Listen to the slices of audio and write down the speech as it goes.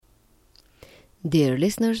Dear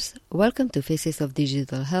listeners, welcome to Faces of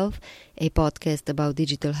Digital Health, a podcast about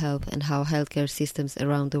digital health and how healthcare systems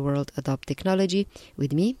around the world adopt technology,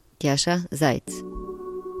 with me, Tjasa Zajc.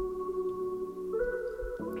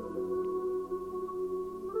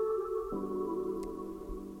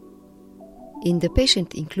 In the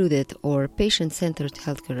patient-included or patient-centered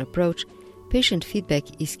healthcare approach, patient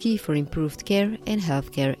feedback is key for improved care and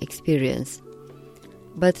healthcare experience.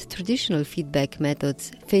 But traditional feedback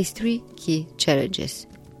methods face three key challenges.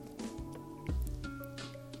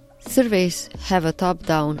 Surveys have a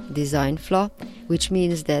top-down design flaw, which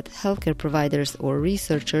means that healthcare providers or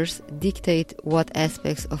researchers dictate what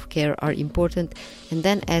aspects of care are important and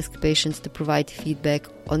then ask patients to provide feedback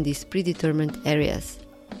on these predetermined areas.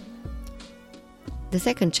 The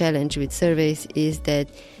second challenge with surveys is that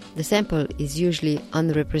the sample is usually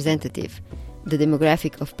unrepresentative. The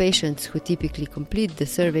demographic of patients who typically complete the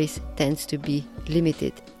surveys tends to be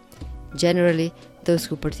limited. Generally, those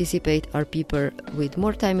who participate are people with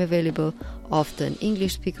more time available, often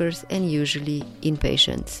English speakers and usually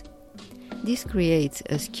inpatients. This creates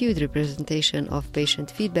a skewed representation of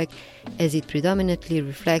patient feedback as it predominantly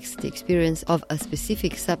reflects the experience of a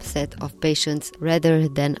specific subset of patients rather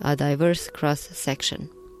than a diverse cross-section.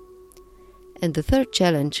 And the third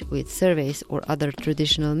challenge with surveys or other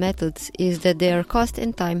traditional methods is that they are cost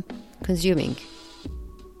and time consuming.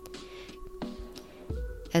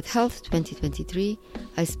 At Health 2023,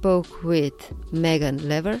 I spoke with Megan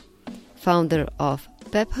Lever, founder of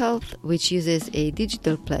PEP Health, which uses a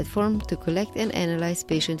digital platform to collect and analyze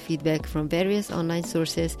patient feedback from various online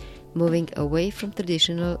sources, moving away from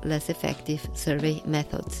traditional, less effective survey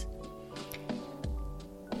methods.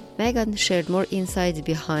 Megan shared more insights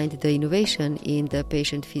behind the innovation in the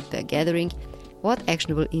patient feedback gathering, what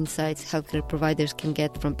actionable insights healthcare providers can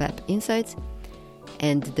get from PEP Insights,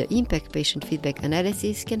 and the impact patient feedback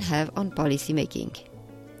analysis can have on policy making.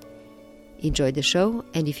 Enjoy the show,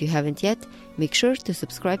 and if you haven't yet, make sure to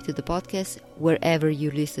subscribe to the podcast wherever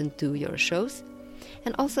you listen to your shows,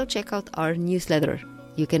 and also check out our newsletter.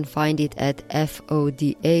 You can find it at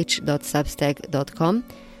fodh.substack.com.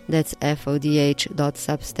 That's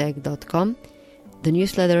fodh.substack.com. The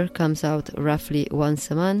newsletter comes out roughly once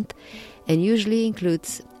a month and usually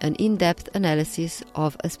includes an in-depth analysis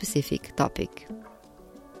of a specific topic.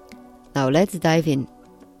 Now let's dive in.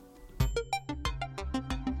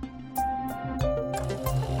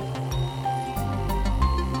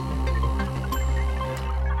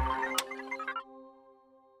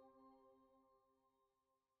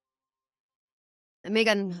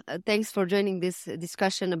 Megan, thanks for joining this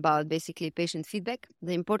discussion about basically patient feedback,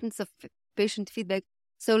 the importance of patient feedback.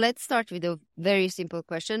 So let's start with a very simple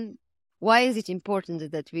question. Why is it important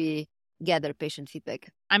that we gather patient feedback?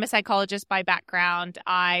 I'm a psychologist by background.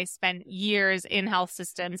 I spent years in health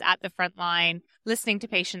systems at the front line listening to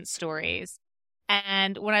patient stories.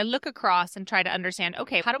 And when I look across and try to understand,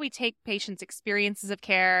 okay, how do we take patients' experiences of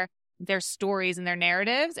care, their stories and their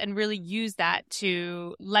narratives, and really use that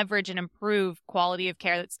to leverage and improve quality of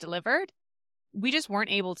care that's delivered, we just weren't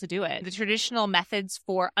able to do it. The traditional methods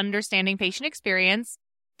for understanding patient experience,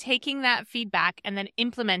 taking that feedback and then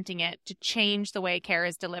implementing it to change the way care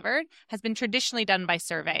is delivered has been traditionally done by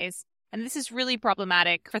surveys. And this is really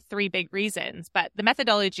problematic for three big reasons. But the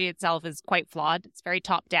methodology itself is quite flawed. It's very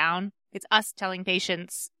top-down. It's us telling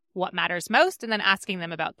patients what matters most and then asking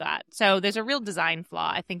them about that. So there's a real design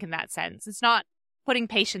flaw, I think, in that sense. It's not putting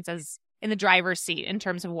patients as in the driver's seat in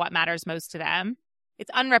terms of what matters most to them.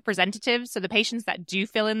 It's unrepresentative. So the patients that do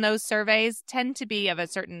fill in those surveys tend to be of a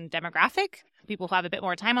certain demographic. People who have a bit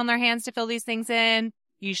more time on their hands to fill these things in,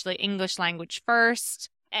 usually English language first,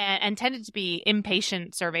 and tended to be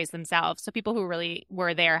inpatient surveys themselves. So people who really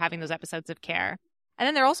were there having those episodes of care. And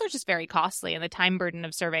then they're also just very costly, and the time burden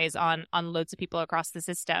of surveys on loads of people across the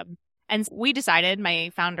system. And we decided, my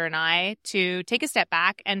founder and I, to take a step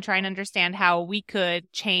back and try and understand how we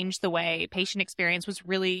could change the way patient experience was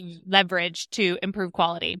really leveraged to improve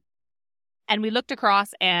quality. And we looked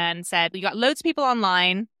across and said, we got loads of people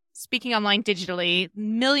online, speaking online digitally,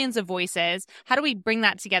 millions of voices. How do we bring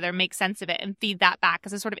that together, make sense of it, and feed that back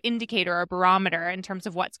as a sort of indicator or barometer in terms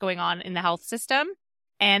of what's going on in the health system?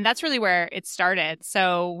 And that's really where it started.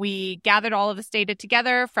 So we gathered all of this data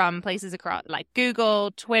together from places across like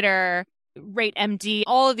Google, Twitter, RateMD,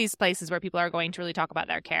 all of these places where people are going to really talk about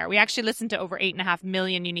their care. We actually listened to over 8.5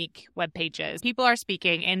 million unique web pages. People are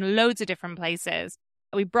speaking in loads of different places.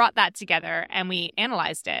 We brought that together and we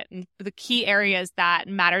analyzed it. And the key areas that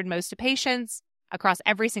mattered most to patients across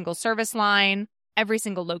every single service line, every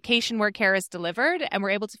single location where care is delivered, and we're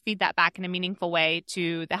able to feed that back in a meaningful way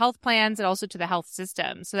to the health plans and also to the health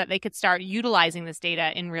system so that they could start utilizing this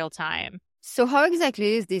data in real time. So how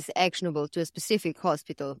exactly is this actionable to a specific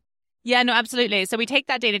hospital? Yeah, no, absolutely. So we take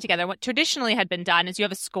that data together. What traditionally had been done is you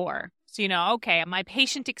have a score. So, okay, my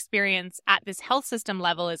patient experience at this health system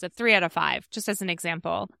level is a 3 out of 5, just as an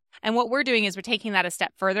example. And what we're doing is we're taking that a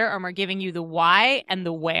step further and we're giving you the why and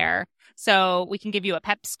the where. So we can give you a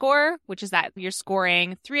PEP score, which is that you're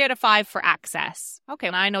scoring 3 out of 5 for access. Okay,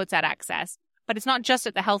 now I know it's at access. But it's not just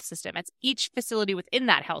at the health system. It's each facility within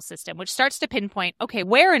that health system, which starts to pinpoint, okay,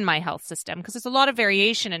 where in my health system? Because there's a lot of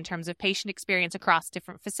variation in terms of patient experience across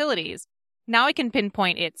different facilities. Now I can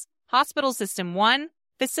pinpoint it's hospital system 1,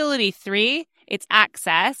 facility 3, it's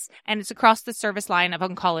access, and it's across the service line of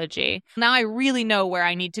oncology. Now I really know where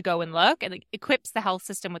I need to go and look, and it equips the health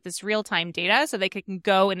system with this real-time data so they can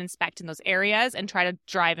go and inspect in those areas and try to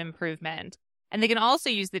drive improvement. And they can also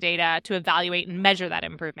use the data to evaluate and measure that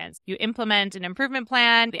improvement. You implement an improvement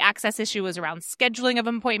plan. The access issue was around scheduling of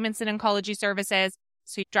appointments in oncology services.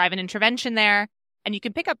 So you drive an intervention there. And you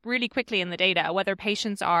can pick up really quickly in the data whether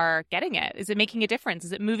patients are getting it. Is it making a difference?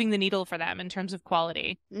 Is it moving the needle for them in terms of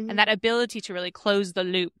quality? Mm-hmm. And that ability to really close the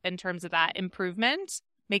loop in terms of that improvement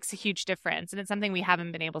makes a huge difference. And it's something we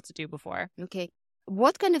haven't been able to do before. Okay.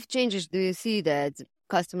 What kind of changes do you see that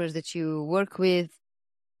customers that you work with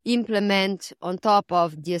implement on top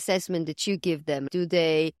of the assessment that you give them? Do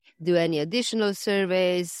they do any additional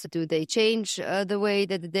surveys? Do they change the way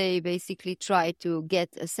that they basically try to get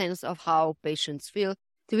a sense of how patients feel?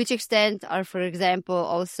 To which extent are, for example,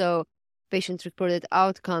 also patient-reported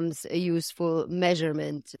outcomes a useful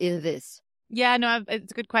measurement in this? Yeah, no,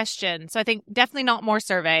 it's a good question. So I think definitely not more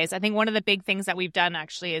surveys. I think one of the big things that we've done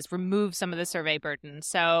actually is remove some of the survey burden.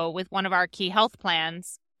 So with one of our key health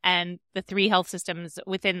plans, and the 3 health systems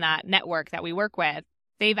within that network that we work with,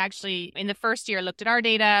 they've actually, in the first year, looked at our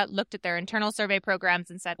data, looked at their internal survey programs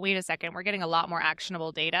and said, wait a second, we're getting a lot more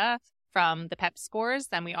actionable data from the PEP scores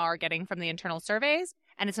than we are getting from the internal surveys.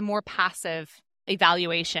 And it's a more passive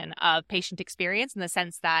evaluation of patient experience in the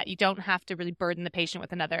sense that you don't have to really burden the patient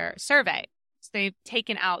with another survey. So they've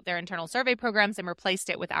taken out their internal survey programs and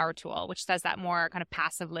replaced it with our tool, which says that more kind of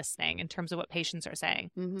passive listening in terms of what patients are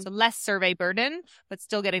saying. Mm-hmm. So less survey burden, but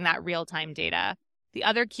still getting that real-time data. The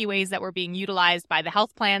other key ways that we're being utilized by the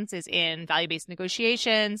health plans is in value-based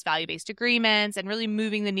negotiations, value-based agreements, and really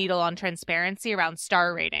moving the needle on transparency around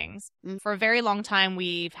star ratings. Mm-hmm. For a very long time,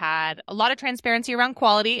 we've had a lot of transparency around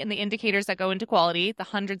quality and the indicators that go into quality, the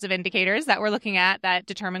hundreds of indicators that we're looking at that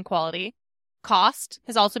determine quality. Cost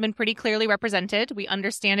has also been pretty clearly represented. We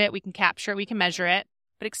understand it, we can capture it, we can measure it.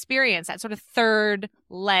 But experience, that sort of third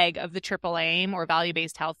leg of the triple aim or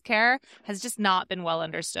value-based healthcare, has just not been well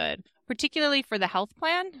understood, particularly for the health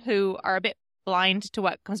plan who are a bit blind to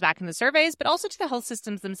what comes back in the surveys, but also to the health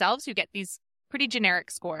systems themselves who get these pretty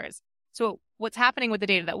generic scores. So what's happening with the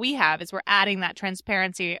data that we have is we're adding that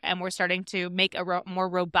transparency and we're starting to make a more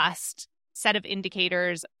robust set of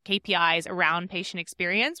indicators, KPIs around patient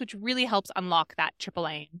experience, which really helps unlock that triple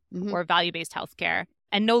aim or value-based healthcare.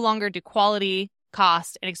 And no longer do quality,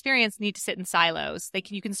 cost, and experience need to sit in silos.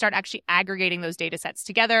 You can start actually aggregating those data sets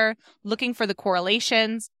together, looking for the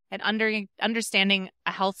correlations, and understanding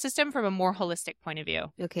a health system from a more holistic point of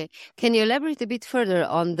view. Okay. Can you elaborate a bit further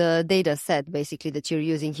on the data set, basically, that you're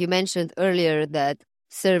using? You mentioned earlier that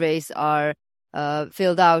surveys are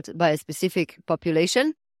filled out by a specific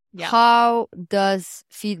population. Yeah. How does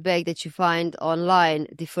feedback that you find online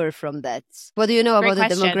differ from that? What do you know about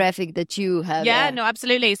the demographic that you have? Yeah, no,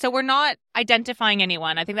 absolutely. So we're not identifying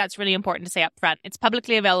anyone. I think that's really important to say up front. It's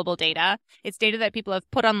publicly available data. It's data that people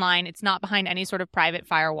have put online. It's not behind any sort of private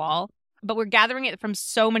firewall. But we're gathering it from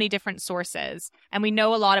so many different sources. And we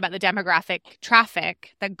know a lot about the demographic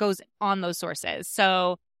traffic that goes on those sources.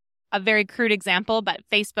 So a very crude example, but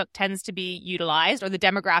Facebook tends to be utilized, or the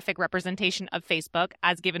demographic representation of Facebook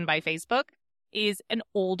as given by Facebook is an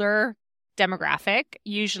older demographic,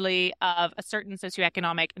 usually of a certain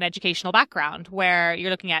socioeconomic and educational background, where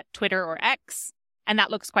you're looking at Twitter or X, and that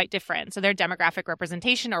looks quite different. So their demographic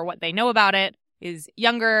representation or what they know about it is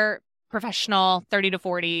younger, professional, 30 to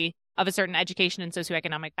 40, of a certain education and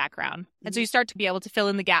socioeconomic background. And so you start to be able to fill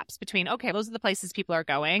in the gaps between, okay, those are the places people are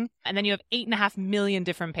going. And then you have 8.5 million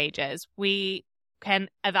different pages. We can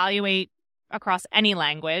evaluate across any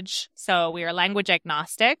language. So we are language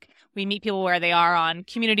agnostic. We meet people where they are on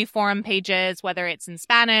community forum pages, whether it's in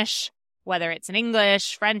Spanish, whether it's in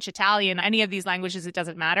English, French, Italian, any of these languages, it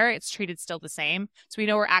doesn't matter. It's treated still the same. So we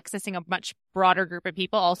know we're accessing a much broader group of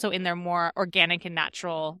people, also in their more organic and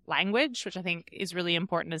natural language, which I think is really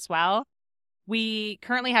important as well. We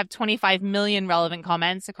currently have 25 million relevant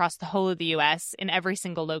comments across the whole of the US in every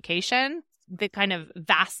single location. The kind of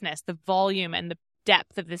vastness, the volume, and the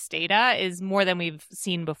depth of this data is more than we've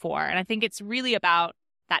seen before. And I think it's really about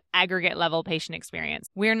that aggregate level patient experience.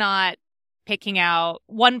 We're not picking out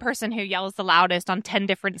one person who yells the loudest on 10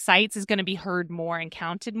 different sites is going to be heard more and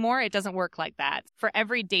counted more. It doesn't work like that. For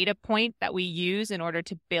every data point that we use in order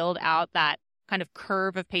to build out that kind of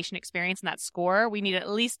curve of patient experience and that score, we need at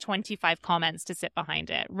least 25 comments to sit behind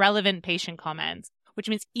it, relevant patient comments, which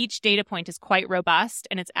means each data point is quite robust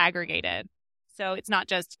and it's aggregated. So it's not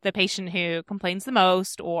just the patient who complains the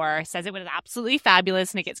most or says it was absolutely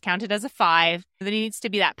fabulous and it gets counted as a 5. There needs to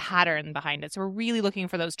be that pattern behind it. So we're really looking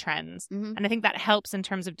for those trends. Mm-hmm. And I think that helps in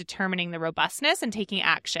terms of determining the robustness and taking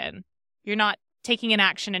action. You're not taking an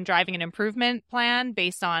action and driving an improvement plan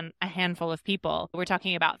based on a handful of people. We're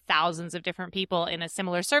talking about thousands of different people in a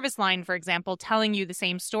similar service line, for example, telling you the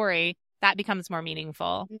same story. That becomes more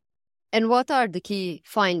meaningful. And what are the key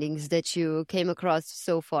findings that you came across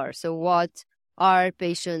so far? So what are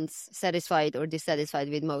patients satisfied or dissatisfied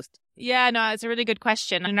with most? Yeah, no, it's a really good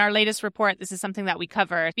question. In our latest report, this is something that we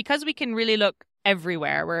cover. Because we can really look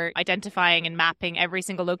everywhere. We're identifying and mapping every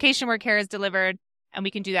single location where care is delivered. And we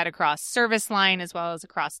can do that across service line as well as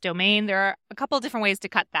across domain. There are a couple of different ways to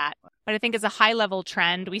cut that. But I think as a high-level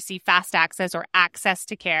trend, we see fast access or access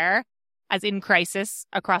to care as in crisis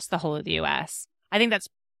across the whole of the U.S. I think that's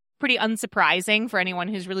pretty unsurprising for anyone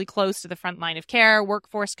who's really close to the front line of care.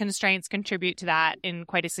 Workforce constraints contribute to that in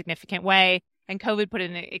quite a significant way. And COVID put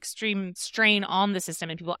an extreme strain on the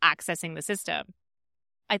system and people accessing the system.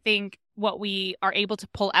 I think what we are able to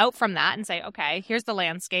pull out from that and say, okay, here's the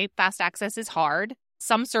landscape. Fast access is hard.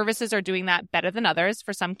 Some services are doing that better than others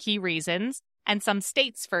for some key reasons. And some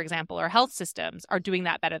states, for example, or health systems are doing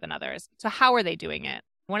that better than others. So how are they doing it?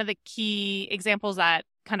 One of the key examples that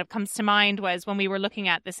kind of comes to mind was when we were looking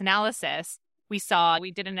at this analysis, we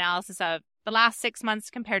did an analysis of the last 6 months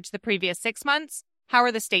compared to the previous 6 months. How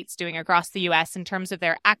are the states doing across the U.S. in terms of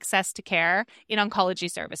their access to care in oncology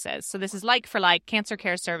services? So this is like for like cancer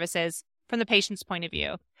care services from the patient's point of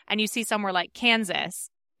view. And you see somewhere like Kansas,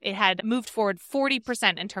 it had moved forward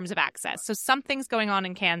 40% in terms of access. So something's going on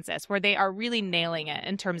in Kansas where they are really nailing it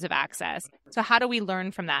in terms of access. So how do we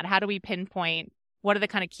learn from that? How do we pinpoint what are the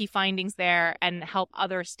kind of key findings there and help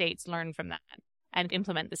other states learn from that and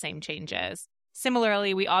implement the same changes?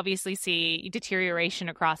 Similarly, we obviously see deterioration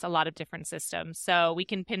across a lot of different systems. So we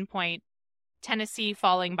can pinpoint Tennessee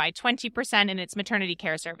falling by 20% in its maternity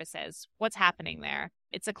care services. What's happening there?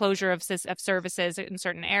 It's a closure of services in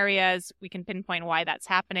certain areas. We can pinpoint why that's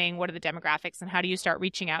happening. What are the demographics and how do you start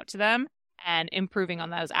reaching out to them and improving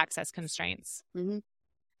on those access constraints? Mm-hmm.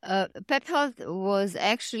 Pep Health was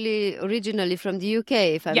actually originally from the UK,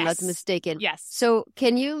 if I'm not mistaken. Yes. So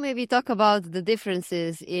can you maybe talk about the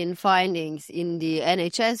differences in findings in the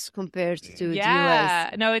NHS compared to the US?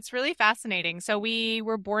 Yeah, no, it's really fascinating. So we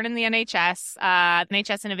were born in the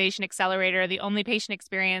NHS Innovation Accelerator, the only patient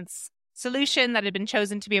experience solution that had been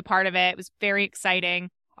chosen to be a part of it. It was very exciting.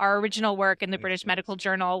 Our original work in the British Medical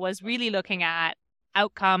Journal was really looking at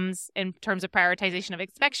outcomes in terms of prioritization of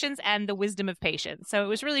inspections and the wisdom of patients. So it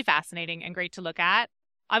was really fascinating and great to look at.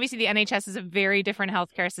 Obviously, the NHS is a very different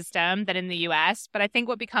healthcare system than in the US, but I think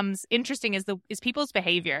what becomes interesting is people's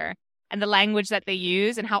behavior and the language that they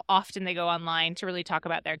use and how often they go online to really talk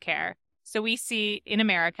about their care. So we see in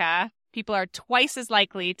America, people are twice as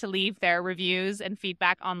likely to leave their reviews and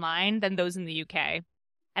feedback online than those in the UK.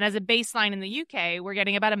 And as a baseline in the UK, we're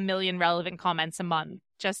getting about 1 million relevant comments a month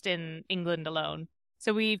just in England alone.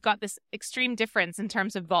 So we've got this extreme difference in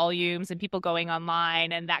terms of volumes and people going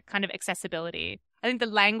online and that kind of accessibility. I think the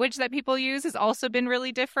language that people use has also been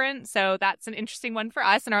really different. So that's an interesting one for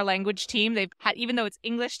us and our language team. They've had, even though it's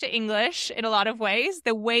English to English in a lot of ways,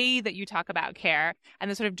 the way that you talk about care and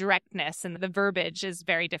the sort of directness and the verbiage is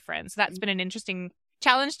very different. So that's been an interesting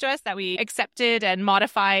challenge to us that we accepted and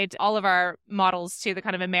modified all of our models to the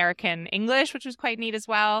kind of American English, which was quite neat as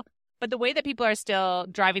well. But the way that people are still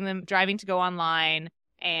driving to go online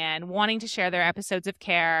and wanting to share their episodes of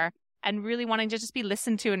care and really wanting to just be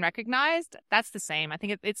listened to and recognized, that's the same. I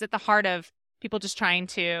think it's at the heart of people just trying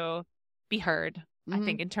to be heard, I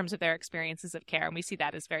think, in terms of their experiences of care. And we see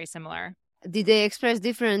that as very similar. Did they express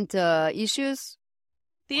different issues?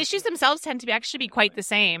 The issues themselves tend to actually be quite the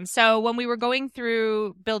same. So when we were going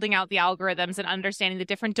through building out the algorithms and understanding the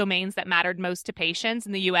different domains that mattered most to patients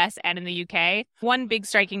in the US and in the UK, one big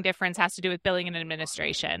striking difference has to do with billing and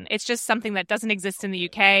administration. It's just something that doesn't exist in the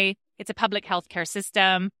UK. It's a public healthcare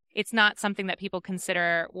system. It's not something that people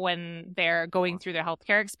consider when they're going through their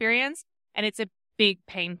healthcare experience. And it's a big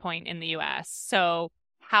pain point in the US. So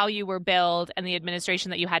how you were billed and the administration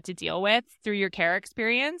that you had to deal with through your care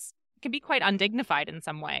experience can be quite undignified in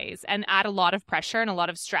some ways and add a lot of pressure and a lot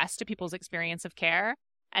of stress to people's experience of care.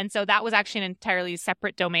 And so that was actually an entirely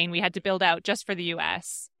separate domain we had to build out just for the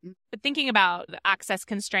US. But thinking about the access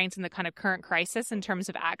constraints and the kind of current crisis in terms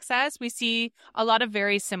of access, we see a lot of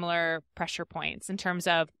very similar pressure points in terms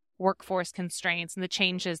of workforce constraints and the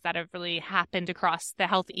changes that have really happened across the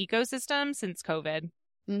health ecosystem since COVID.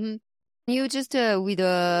 Mm-hmm. You just, with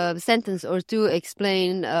a sentence or two,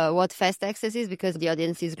 explain what fast access is, because the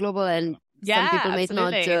audience is global and some people may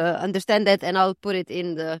not understand that, and I'll put it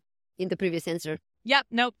in the previous answer. Yep,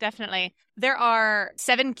 nope, definitely. There are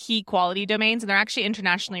 7 key quality domains, and they're actually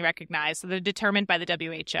internationally recognized. So they're determined by the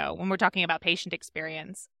WHO when we're talking about patient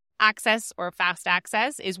experience. Access or fast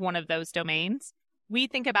access is one of those domains. We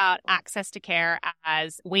think about access to care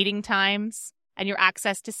as waiting times and your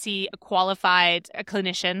access to see a qualified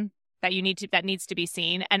clinician that needs to be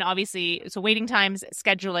seen. And obviously, so waiting times,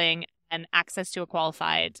 scheduling, and access to a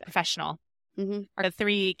qualified professional. Mm-hmm. Are the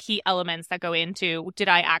 3 key elements that go into, did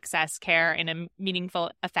I access care in a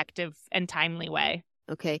meaningful, effective, and timely way?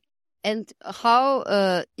 Okay. And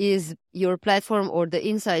how is your platform or the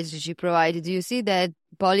insights that you provide? Do you see that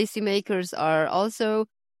policymakers are also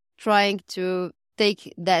trying to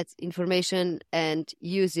take that information and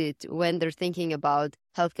use it when they're thinking about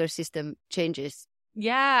healthcare system changes?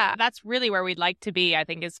 Yeah, that's really where we'd like to be, I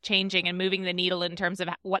think, is changing and moving the needle in terms of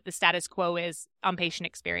what the status quo is on patient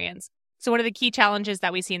experience. So one of the key challenges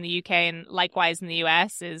that we see in the UK and likewise in the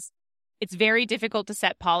US is it's very difficult to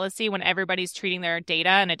set policy when everybody's treating their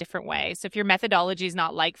data in a different way. So if your methodology is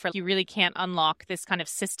not you really can't unlock this kind of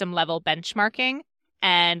system level benchmarking.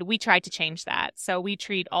 And we try to change that. So we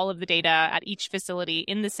treat all of the data at each facility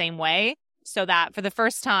in the same way so that for the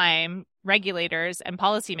first time, regulators and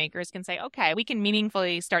policymakers can say, okay, we can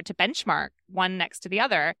meaningfully start to benchmark one next to the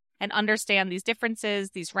other and understand these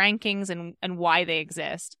differences, these rankings, and why they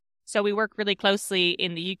exist. So we work really closely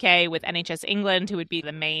in the UK with NHS England, who would be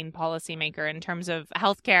the main policymaker in terms of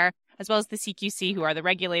healthcare, as well as the CQC, who are the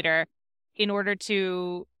regulator, in order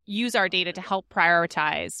to use our data to help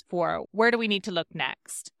prioritize for where do we need to look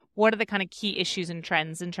next? What are the kind of key issues and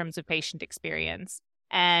trends in terms of patient experience?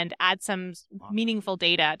 And add some meaningful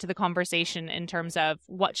data to the conversation in terms of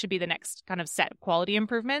what should be the next kind of set of quality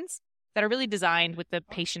improvements that are really designed with the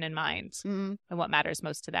patient in mind and what matters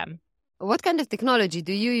most to them. What kind of technology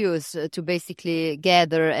do you use to basically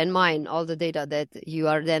gather and mine all the data that you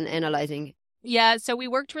are then analyzing? Yeah, so we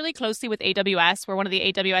worked really closely with AWS. We're one of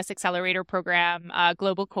the AWS Accelerator Program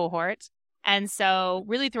global cohort. And so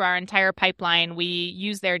really through our entire pipeline, we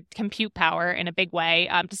use their compute power in a big way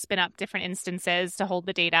to spin up different instances to hold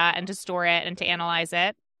the data and to store it and to analyze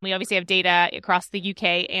it. We obviously have data across the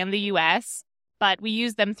UK and the US. But we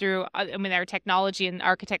use them through, our technology and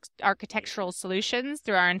architectural solutions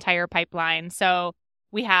through our entire pipeline. So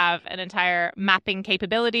we have an entire mapping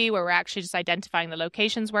capability where we're actually just identifying the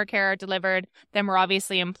locations where care are delivered. Then we're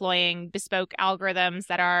obviously employing bespoke algorithms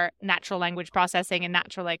that are natural language processing and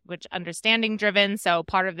natural language understanding driven. So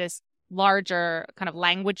part of this larger kind of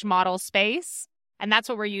language model space. And that's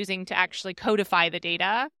what we're using to actually codify the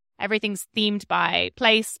data. Everything's themed by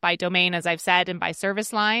place, by domain, as I've said, and by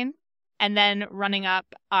service line. And then running up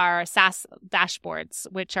our SaaS dashboards,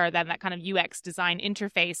 which are then that kind of UX design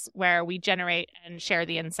interface where we generate and share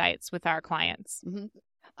the insights with our clients. Mm-hmm.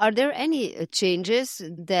 Are there any changes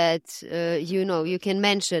that, you can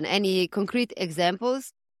mention, any concrete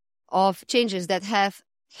examples of changes that have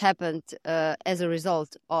happened as a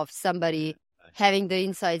result of somebody having the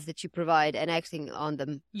insights that you provide and acting on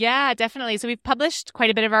them? Yeah, definitely. So we've published quite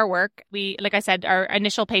a bit of our work. Like I said, our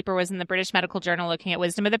initial paper was in the British Medical Journal looking at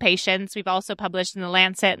wisdom of the patients. We've also published in the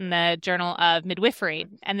Lancet and the Journal of Midwifery.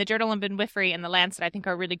 And the Journal of Midwifery and the Lancet, I think,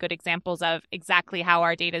 are really good examples of exactly how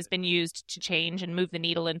our data has been used to change and move the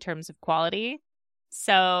needle in terms of quality.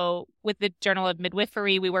 So with the Journal of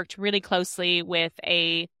Midwifery, we worked really closely with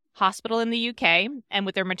a hospital in the UK and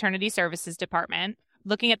with their maternity services department,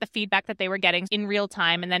 looking at the feedback that they were getting in real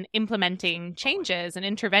time and then implementing changes and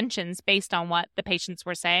interventions based on what the patients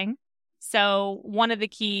were saying. So one of the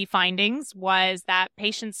key findings was that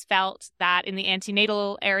patients felt that in the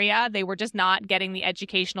antenatal area, they were just not getting the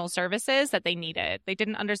educational services that they needed. They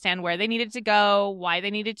didn't understand where they needed to go, why they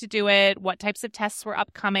needed to do it, what types of tests were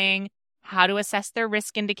upcoming, how to assess their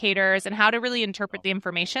risk indicators, and how to really interpret the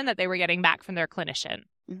information that they were getting back from their clinician.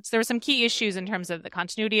 So there were some key issues in terms of the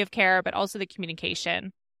continuity of care, but also the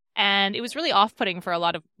communication. And it was really off-putting for a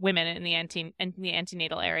lot of women in the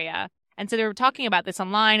antenatal area. And so they were talking about this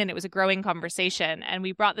online, and it was a growing conversation. And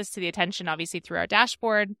we brought this to the attention, obviously, through our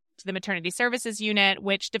dashboard to the maternity services unit,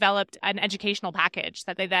 which developed an educational package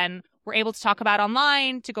that they then were able to talk about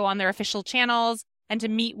online, to go on their official channels, and to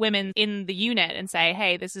meet women in the unit and say,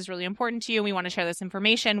 hey, this is really important to you. We want to share this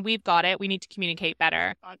information. We've got it. We need to communicate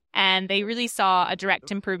better. And they really saw a direct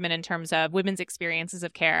improvement in terms of women's experiences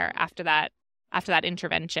of care after that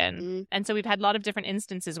intervention. And so we've had a lot of different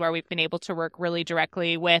instances where we've been able to work really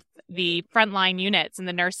directly with the frontline units and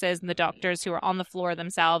the nurses and the doctors who are on the floor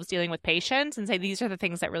themselves dealing with patients and say, these are the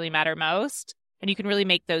things that really matter most. And you can really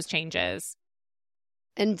make those changes.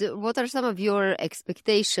 And what are some of your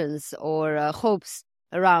expectations or hopes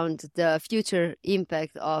around the future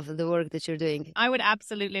impact of the work that you're doing? I would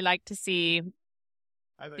absolutely like to see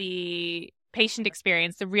the patient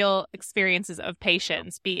experience, the real experiences of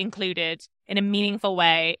patients be included in a meaningful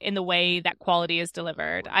way in the way that quality is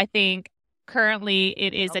delivered. I think currently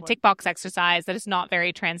it is a tick box exercise that is not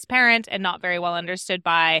very transparent and not very well understood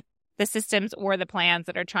by the systems or the plans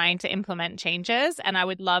that are trying to implement changes. And I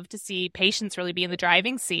would love to see patients really be in the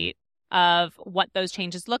driving seat of what those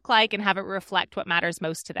changes look like and have it reflect what matters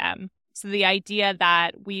most to them. So the idea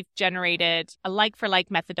that we've generated a like-for-like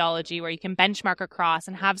methodology where you can benchmark across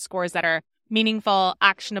and have scores that are meaningful,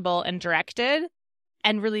 actionable, and directed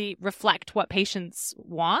and really reflect what patients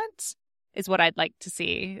want is what I'd like to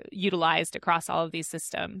see utilized across all of these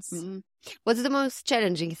systems. Mm-hmm. What's the most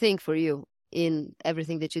challenging thing for you in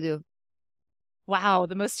everything that you do? Wow,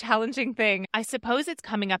 the most challenging thing. I suppose it's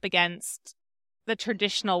coming up against the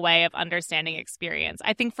traditional way of understanding experience.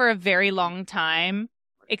 I think for a very long time,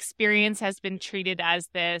 experience has been treated as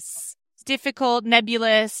this difficult,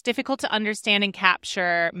 nebulous, difficult to understand and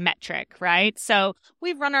capture metric, right? So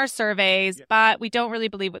we've run our surveys, but we don't really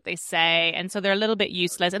believe what they say. And so they're a little bit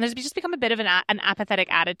useless. And there's just become a bit of an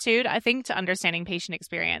apathetic attitude, I think, to understanding patient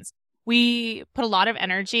experience. We put a lot of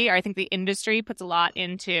energy, or I think the industry puts a lot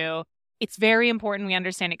into, it's very important we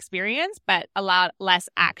understand experience, but a lot less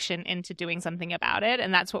action into doing something about it.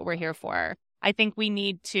 And that's what we're here for. I think we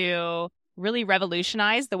need to really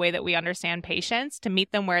revolutionize the way that we understand patients, to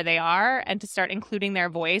meet them where they are and to start including their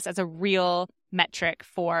voice as a real metric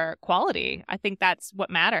for quality. I think that's what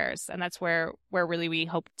matters. And that's where really we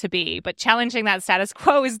hope to be. But challenging that status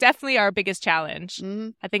quo is definitely our biggest challenge.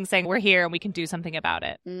 Mm-hmm. I think saying we're here and we can do something about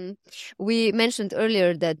it. Mm-hmm. We mentioned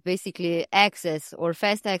earlier that basically access or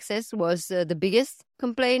fast access was the biggest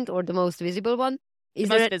complaint or the most visible one.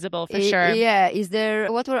 Most visible, for sure. Yeah.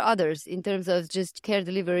 What were others in terms of just care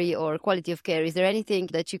delivery or quality of care? Is there anything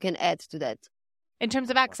that you can add to that? In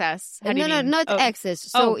terms of access? Not access.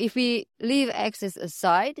 So if we leave access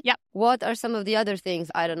aside, what are some of the other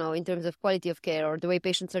things, I don't know, in terms of quality of care or the way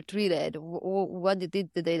patients are treated? What did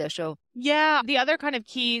the data show? Yeah, the other kind of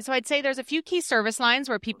key, so I'd say there's a few key service lines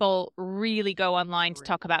where people really go online to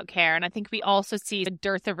talk about care. And I think we also see a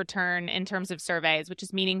dearth of return in terms of surveys, which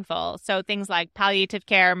is meaningful. So things like palliative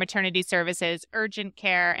care, maternity services, urgent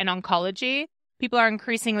care, and oncology. People are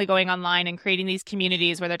increasingly going online and creating these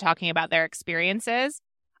communities where they're talking about their experiences.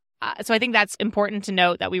 So I think that's important to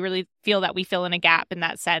note, that we really feel that we fill in a gap in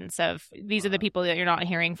that sense of these are the people that you're not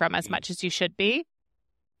hearing from as much as you should be.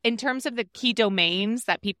 In terms of the key domains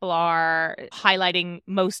that people are highlighting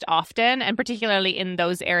most often, and particularly in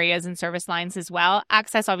those areas and service lines as well,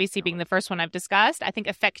 access obviously being the first one I've discussed, I think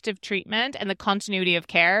effective treatment and the continuity of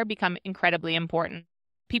care become incredibly important.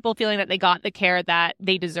 People feeling that they got the care that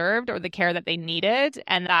they deserved or the care that they needed,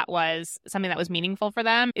 and that was something that was meaningful for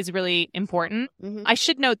them, is really important. Mm-hmm. I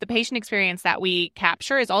should note the patient experience that we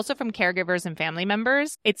capture is also from caregivers and family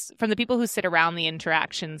members. It's from the people who sit around the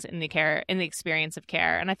interactions in the care, in the experience of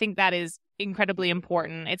care. And I think that is incredibly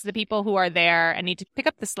important. It's the people who are there and need to pick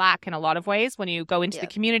up the slack in a lot of ways when you go into the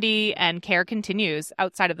community and care continues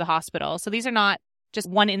outside of the hospital. So these are not just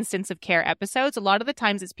one instance of care episodes. A lot of the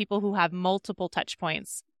times it's people who have multiple touch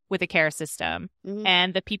points with a care system,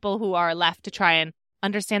 and the people who are left to try and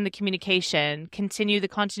understand the communication, continue the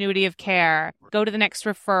continuity of care, go to the next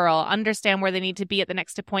referral, understand where they need to be at the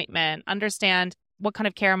next appointment, understand what kind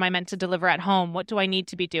of care am I meant to deliver at home? What do I need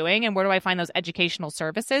to be doing? And where do I find those educational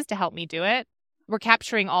services to help me do it? We're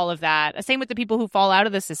capturing all of that. Same with the people who fall out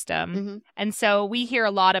of the system. Mm-hmm. And so we hear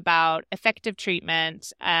a lot about effective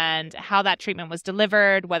treatment and how that treatment was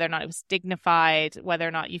delivered, whether or not it was dignified, whether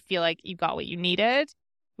or not you feel like you got what you needed.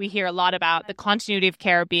 We hear a lot about the continuity of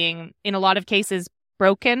care being, in a lot of cases,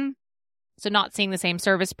 broken. So not seeing the same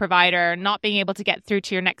service provider, not being able to get through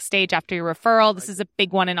to your next stage after your referral. This is a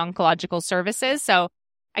big one in oncological services. So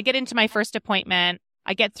I get into my first appointment,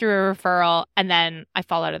 I get through a referral, and then I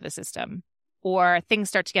fall out of the system. Or things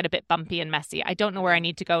start to get a bit bumpy and messy. I don't know where I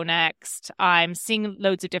need to go next. I'm seeing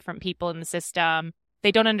loads of different people in the system.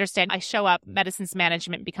 They don't understand. I show up, medicines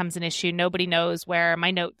management becomes an issue. Nobody knows where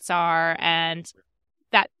my notes are. And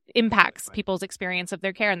that impacts people's experience of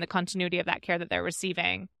their care and the continuity of that care that they're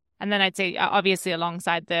receiving. And then I'd say, obviously,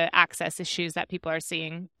 alongside the access issues that people are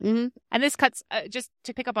seeing. Mm-hmm. And this cuts, just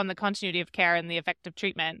to pick up on the continuity of care and the effective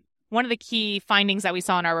treatment, one of the key findings that we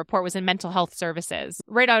saw in our report was in mental health services.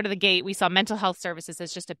 Right out of the gate, we saw mental health services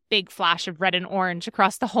as just a big flash of red and orange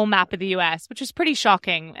across the whole map of the US, which was pretty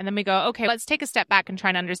shocking. And then we go, okay, let's take a step back and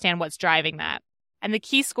try and understand what's driving that. And the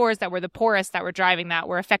key scores that were the poorest that were driving that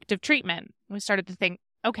were effective treatment. We started to think,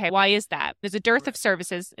 okay, why is that? There's a dearth of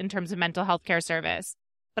services in terms of mental health care service,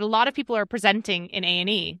 but a lot of people are presenting in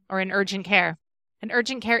A&E or in urgent care. And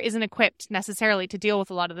urgent care isn't equipped necessarily to deal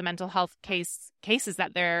with a lot of the mental health cases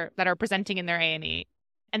that are presenting in their A&E.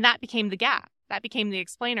 And that became the gap. That became the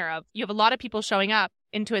explainer of, you have a lot of people showing up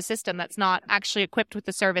into a system that's not actually equipped with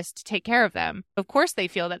the service to take care of them. Of course, they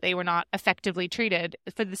feel that they were not effectively treated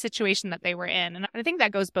for the situation that they were in. And I think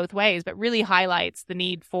that goes both ways, but really highlights the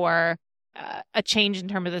need for a change in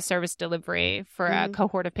terms of the service delivery for a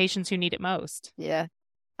cohort of patients who need it most. Yeah.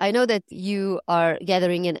 I know that you are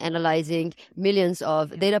gathering and analyzing millions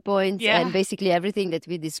of data points, and basically everything that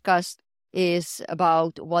we discussed is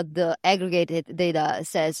about what the aggregated data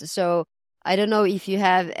says. So I don't know if you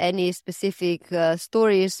have any specific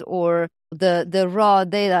stories or the raw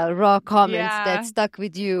data, raw comments that stuck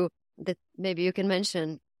with you that maybe you can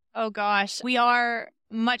mention. Oh, gosh. We are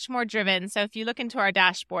much more driven. So if you look into our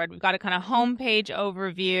dashboard, we've got a kind of homepage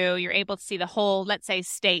overview. You're able to see the whole, let's say,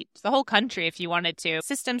 state, the whole country if you wanted to.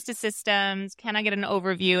 Systems to systems. Can I get an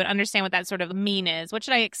overview and understand what that sort of mean is? What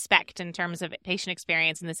should I expect in terms of patient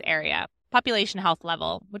experience in this area? Population health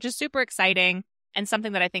level, which is super exciting and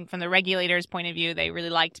something that I think from the regulator's point of view, they really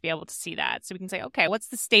like to be able to see that. So we can say, okay, what's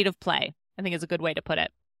the state of play? I think is a good way to put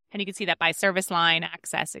it. And you can see that by service line,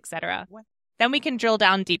 access, etc. Then we can drill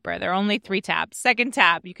down deeper. There are only 3 tabs. Second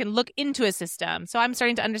tab, you can look into a system. So I'm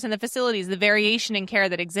starting to understand the facilities, the variation in care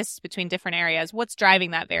that exists between different areas. What's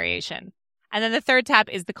driving that variation? And then the third tab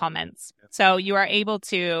is the comments. So you are able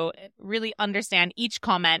to really understand each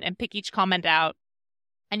comment and pick each comment out.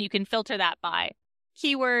 And you can filter that by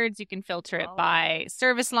keywords. You can filter it by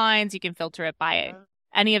service lines. You can filter it by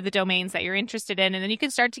any of the domains that you're interested in. And then you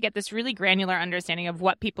can start to get this really granular understanding of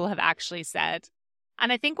what people have actually said.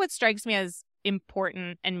 And I think what strikes me as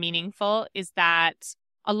important and meaningful is that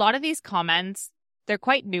a lot of these comments, they're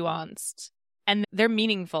quite nuanced and they're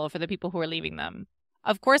meaningful for the people who are leaving them.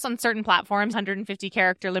 Of course, on certain platforms, 150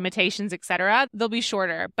 character limitations, etc., they'll be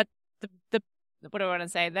shorter. But the what do I want to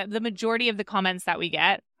say? The majority of the comments that we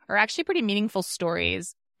get are actually pretty meaningful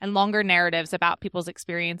stories and longer narratives about people's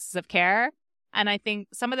experiences of care. And I think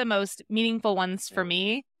some of the most meaningful ones for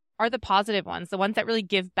me are the positive ones, the ones that really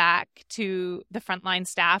give back to the frontline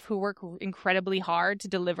staff who work incredibly hard to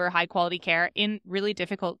deliver high quality care in really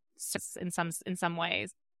difficult in some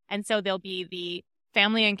ways. And so there'll be the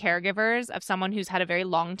family and caregivers of someone who's had a very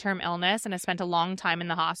long-term illness and has spent a long time in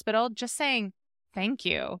the hospital just saying, thank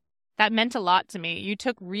you. That meant a lot to me. You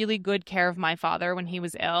took really good care of my father when he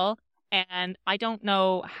was ill, and I don't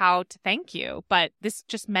know how to thank you, but this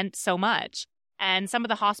just meant so much. And some of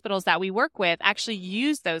the hospitals that we work with actually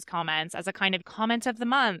use those comments as a kind of comment of the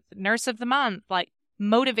month, nurse of the month, like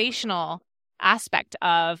motivational aspect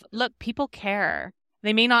of, look, people care.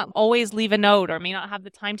 They may not always leave a note or may not have the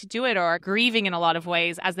time to do it or are grieving in a lot of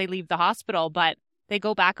ways as they leave the hospital, but they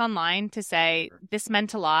go back online to say, this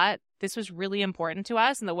meant a lot. This was really important to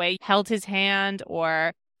us. And the way you held his hand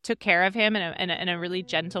or took care of him in a really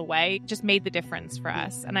gentle way just made the difference for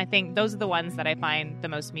us. And I think those are the ones that I find the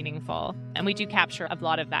most meaningful. And we do capture a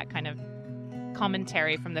lot of that kind of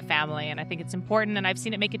commentary from the family. And I think it's important. And I've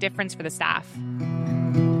seen it make a difference for the staff.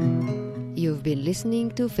 You've been listening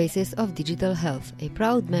to Faces of Digital Health, a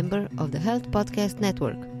proud member of the Health Podcast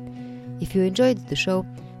Network. If you enjoyed the show,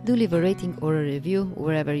 do leave a rating or a review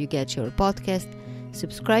wherever you get your podcast,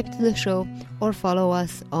 subscribe to the show, or follow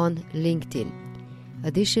us on LinkedIn.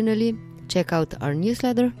 Additionally, check out our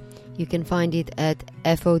newsletter. You can find it at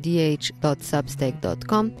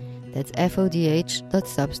fodh.substack.com. That's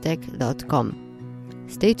fodh.substack.com.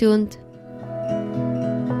 Stay tuned.